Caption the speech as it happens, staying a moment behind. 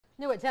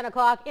New at 10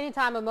 o'clock,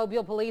 anytime a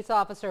Mobile police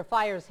officer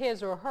fires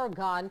his or her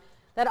gun,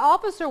 that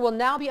officer will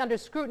now be under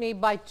scrutiny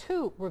by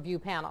 2 review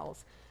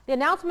panels. The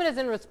announcement is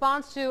in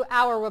response to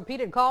our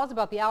repeated calls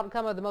about the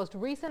outcome of the most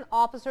recent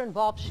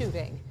officer-involved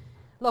shooting.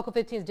 Local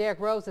 15's Derek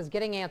Rose is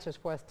getting answers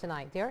for us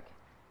tonight. Derek?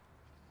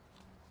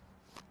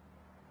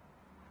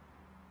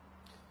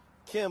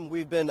 Kim,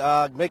 we've been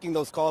making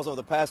those calls over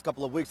the past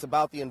couple of weeks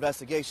about the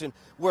investigation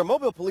where a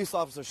Mobile police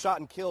officer shot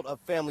and killed a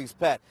family's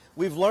pet.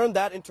 We've learned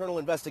that internal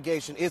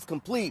investigation is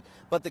complete,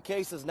 but the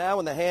case is now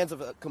in the hands of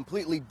a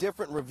completely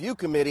different review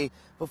committee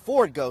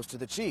before it goes to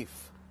the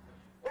chief.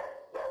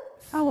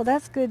 Oh, well,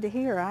 that's good to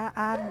hear.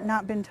 I've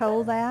not been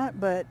told that,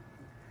 but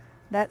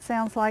that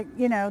sounds like,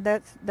 you know,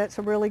 that's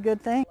a really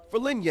good thing. For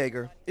Lynn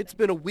Yeager, it's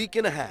been a week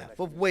and a half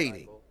of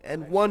waiting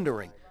and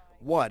wondering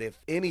what, if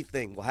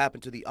anything, will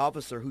happen to the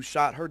officer who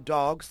shot her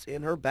dogs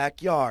in her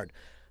backyard.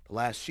 The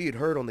last she had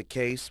heard on the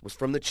case was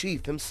from the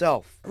chief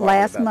himself.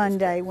 Last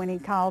Monday when he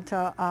called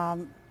to,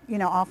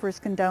 offer his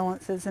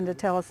condolences and to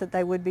tell us that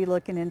they would be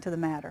looking into the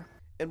matter.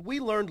 And we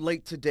learned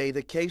late today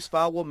the case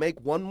file will make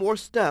one more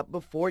step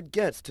before it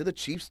gets to the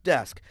chief's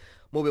desk.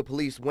 Mobile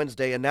Police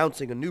Wednesday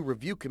announcing a new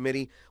review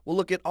committee will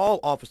look at all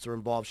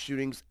officer-involved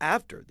shootings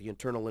after the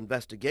internal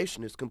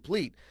investigation is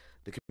complete.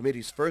 The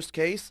committee's first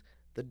case,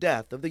 the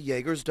death of the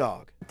Yeager's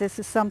dog. This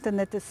is something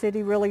that the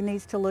city really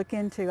needs to look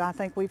into. I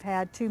think we've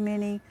had too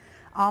many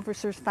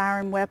officers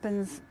firing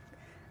weapons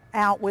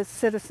out with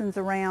citizens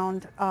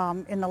around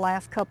in the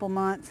last couple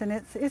months, and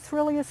it's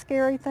really a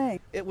scary thing.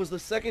 It was the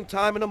second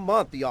time in a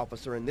month the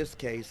officer in this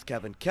case,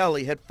 Kevin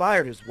Kelly, had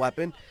fired his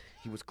weapon.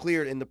 He was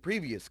cleared in the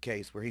previous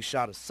case where he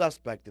shot a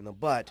suspect in the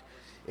butt.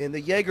 In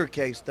the Yeager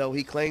case, though,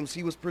 he claims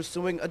he was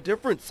pursuing a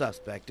different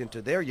suspect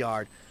into their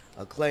yard,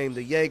 a claim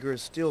the Yeagers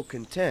still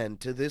contend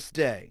to this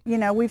day. You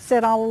know, we've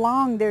said all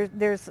along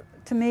there's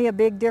to me a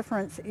big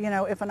difference. You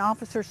know, if an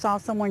officer saw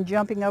someone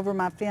jumping over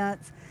my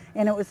fence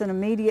and it was an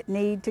immediate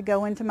need to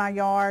go into my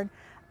yard,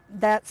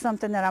 that's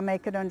something that I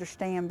could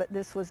understand, but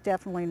this was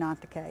definitely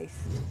not the case.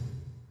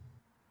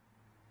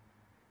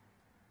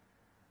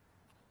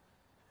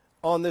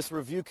 On this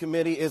review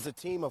committee is a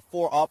team of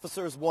 4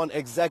 officers, 1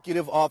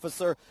 executive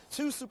officer,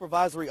 2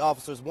 supervisory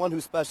officers, 1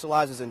 who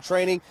specializes in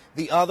training,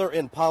 the other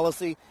in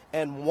policy,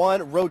 and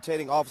 1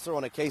 rotating officer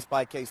on a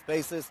case-by-case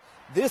basis.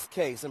 This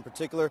case in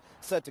particular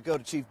set to go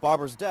to Chief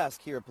Barber's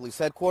desk here at police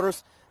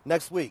headquarters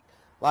next week.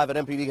 Live at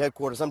MPD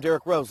headquarters, I'm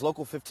Derek Rose,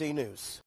 Local 15 News.